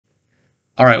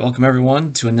All right, welcome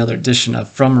everyone to another edition of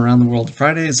From Around the World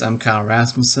Fridays. I'm Kyle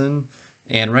Rasmussen,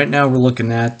 and right now we're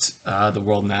looking at the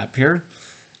world map here.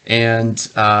 And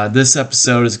this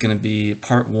episode is going to be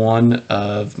part one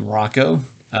of Morocco.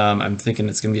 I'm thinking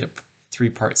it's going to be a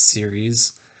three-part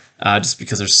series, just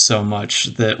because there's so much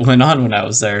that went on when I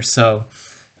was there. So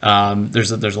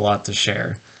there's a lot to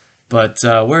share. But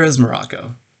where is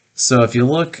Morocco? So if you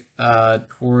look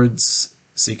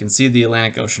so you can see the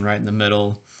Atlantic Ocean right in the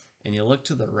middle, and you look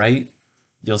to the right,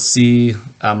 you'll see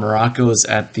Morocco is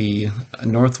at the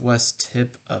northwest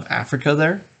tip of Africa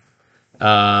there.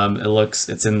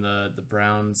 It's in the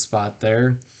brown spot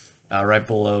there, right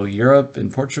below Europe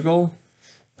and Portugal.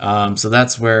 So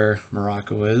that's where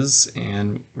Morocco is,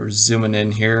 and we're zooming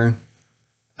in here.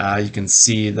 You can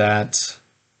see that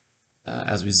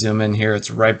as we zoom in here, it's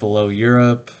right below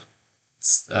Europe.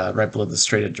 It's right below the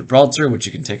Strait of Gibraltar, which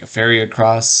you can take a ferry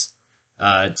across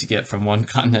to get from one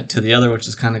continent to the other, which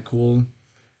is kind of cool.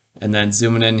 And then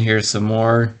zooming in here some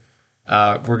more,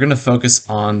 we're going to focus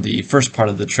on the first part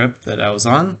of the trip that I was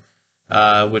on,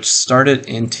 which started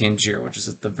in Tangier, which is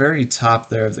at the very top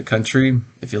there of the country.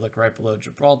 If you look right below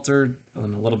Gibraltar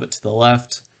and a little bit to the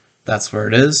left, that's where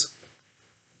it is.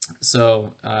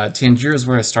 So Tangier is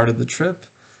where I started the trip,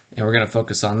 and we're going to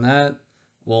focus on that.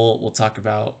 We'll talk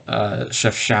about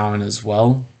Chefchaouen as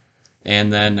well,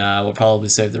 and then we'll probably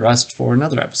save the rest for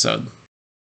another episode.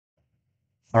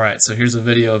 All right, so here's a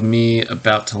video of me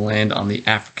about to land on the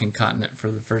African continent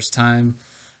for the first time.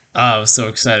 I was so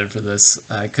excited for this.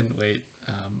 I couldn't wait.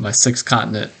 My sixth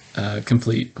continent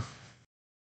complete.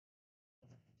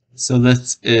 So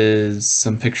this is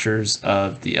some pictures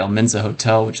of the El Minza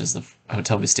Hotel, which is the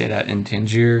hotel we stayed at in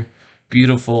Tangier.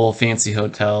 Beautiful, fancy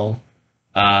hotel.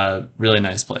 Really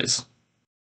nice place.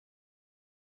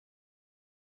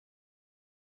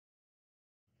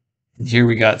 Here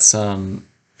we got some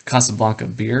Casablanca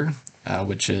beer,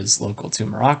 which is local to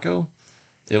Morocco.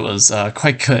 It was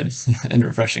quite good and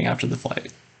refreshing after the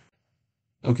flight.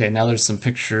 Okay, now there's some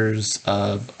pictures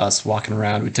of us walking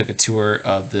around. We took a tour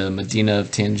of the Medina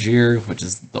of Tangier, which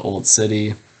is the old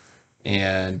city,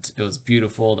 and it was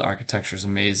beautiful. The architecture is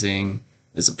amazing.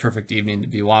 It's a perfect evening to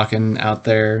be walking out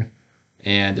there,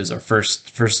 and it was our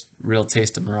first real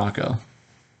taste of Morocco.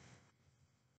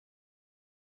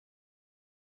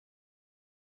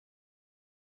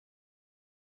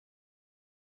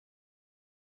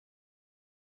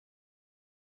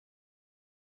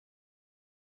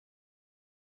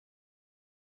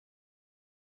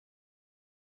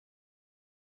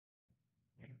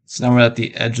 So now we're at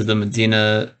the edge of the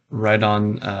Medina, right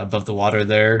on above the water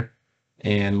there,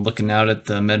 and looking out at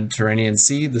the Mediterranean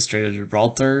Sea, the Strait of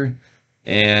Gibraltar.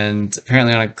 And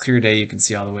apparently, on a clear day, you can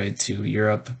see all the way to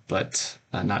Europe, but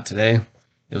not today.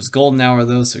 It was golden hour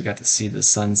though, so we got to see the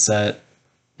sunset.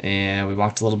 And we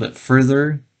walked a little bit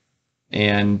further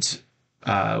and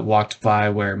walked by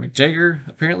where Mick Jagger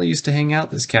apparently used to hang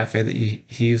out, this cafe that he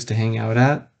used to hang out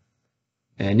at.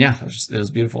 And yeah, it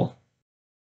was beautiful.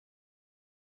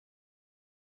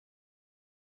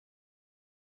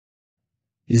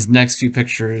 These next few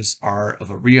pictures are of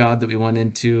a riad that we went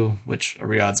into, which a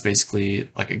riad's basically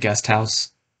like a guest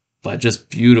house, but just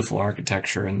beautiful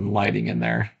architecture and lighting in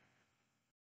there.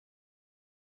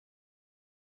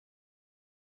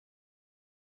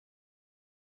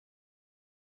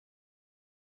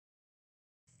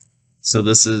 So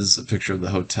this is a picture of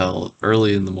the hotel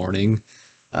early in the morning.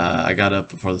 I got up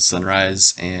before the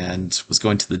sunrise and was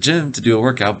going to the gym to do a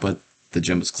workout, but the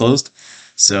gym was closed.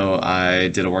 So I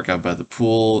did a workout by the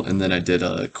pool, and then I did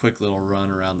a quick little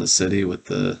run around the city with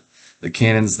the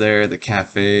cannons there, the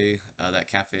cafe. That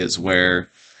cafe is where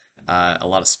a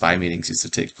lot of spy meetings used to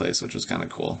take place, which was kind of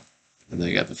cool. And then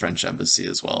you got the French embassy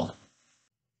as well.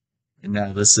 And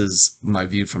now this is my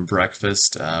view from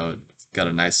breakfast. Got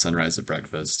a nice sunrise at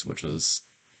breakfast, which was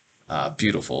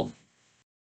beautiful.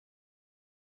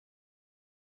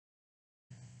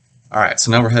 All right,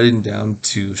 so now we're heading down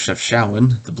to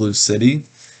Chefchaouen, the Blue City.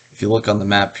 If you look on the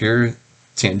map here,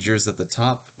 Tangier's at the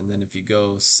top, and then if you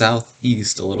go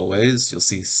southeast a little ways, you'll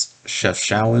see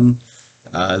Chefchaouen.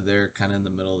 They're kind of in the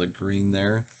middle of the green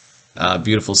there.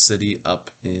 Beautiful city up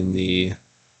in the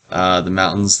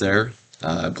mountains there.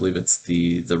 I believe it's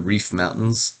the Reef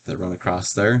Mountains that run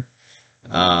across there.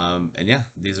 And yeah,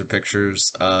 these are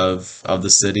pictures of the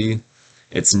city.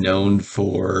 It's known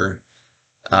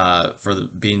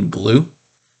being blue.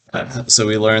 So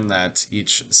we learned that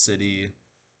each city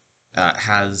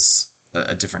has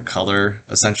a different color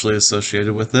essentially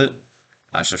associated with it.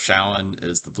 Chefchaouen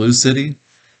is the blue city,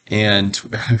 and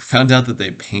we found out that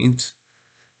they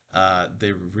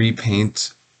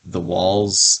repaint the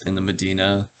walls in the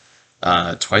Medina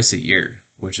twice a year,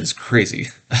 which is crazy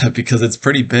because it's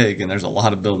pretty big and there's a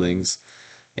lot of buildings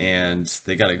and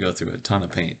they got to go through a ton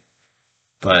of paint.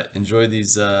 But enjoy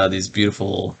these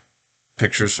beautiful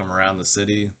pictures from around the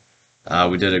city.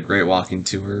 We did a great walking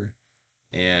tour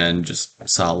and just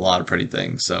saw a lot of pretty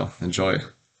things. So enjoy.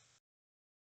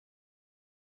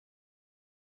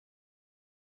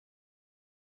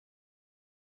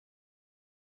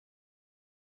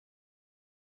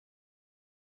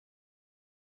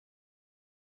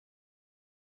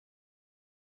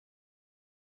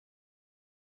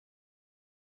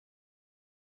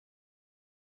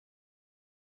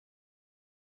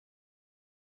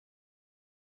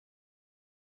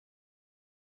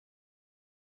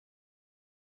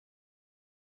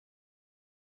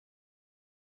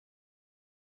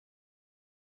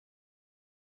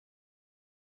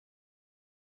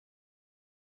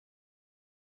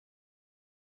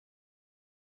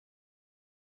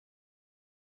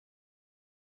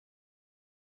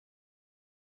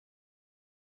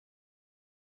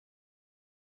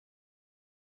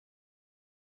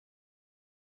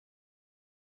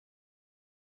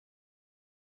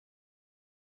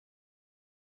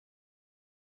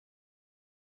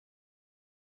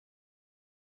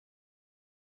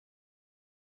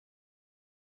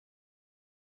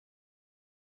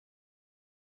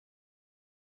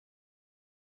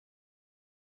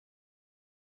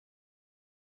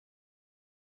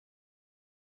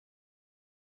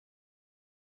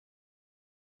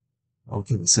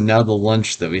 Okay, so now the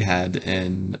lunch that we had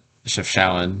in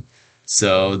Chefchaouen.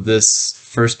 So this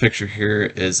first picture here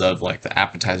is of like the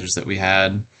appetizers that we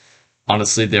had.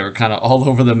 Honestly, they were kind of all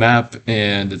over the map,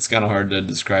 and it's kind of hard to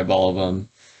describe all of them.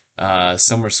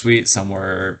 Some were sweet, some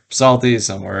were salty,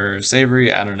 some were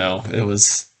savory. I don't know. They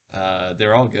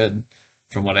were all good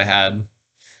from what I had.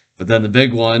 But then the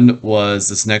big one was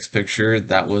this next picture.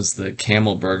 That was the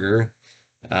camel burger.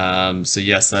 So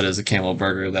yes, that is a camel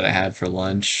burger that I had for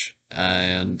lunch,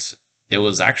 and it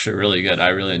was actually really good. I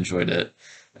really enjoyed it.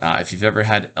 If you've ever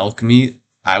had elk meat,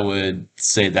 I would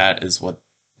say that is what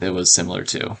it was similar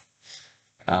to.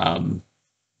 Um,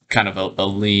 Kind of a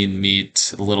lean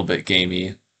meat, a little bit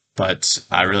gamey, but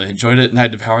I really enjoyed it and I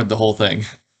devoured the whole thing.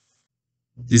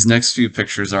 These next few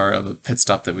pictures are of a pit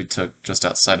stop that we took just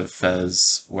outside of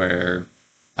Fez, where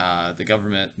the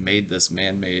government made this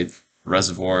man-made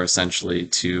reservoir essentially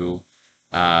to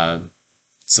uh,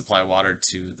 supply water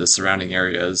to the surrounding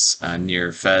areas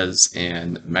near Fez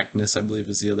and Meknes, I believe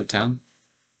is the other town.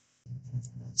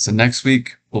 So next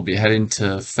week we'll be heading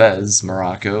to Fez,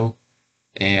 Morocco,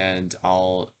 and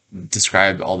I'll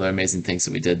describe all the amazing things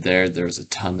that we did there. There was a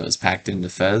ton that was packed into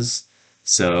Fez.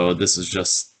 So this is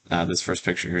just this first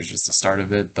picture here is just the start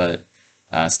of it, but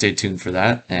stay tuned for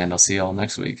that, and I'll see you all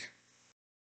next week.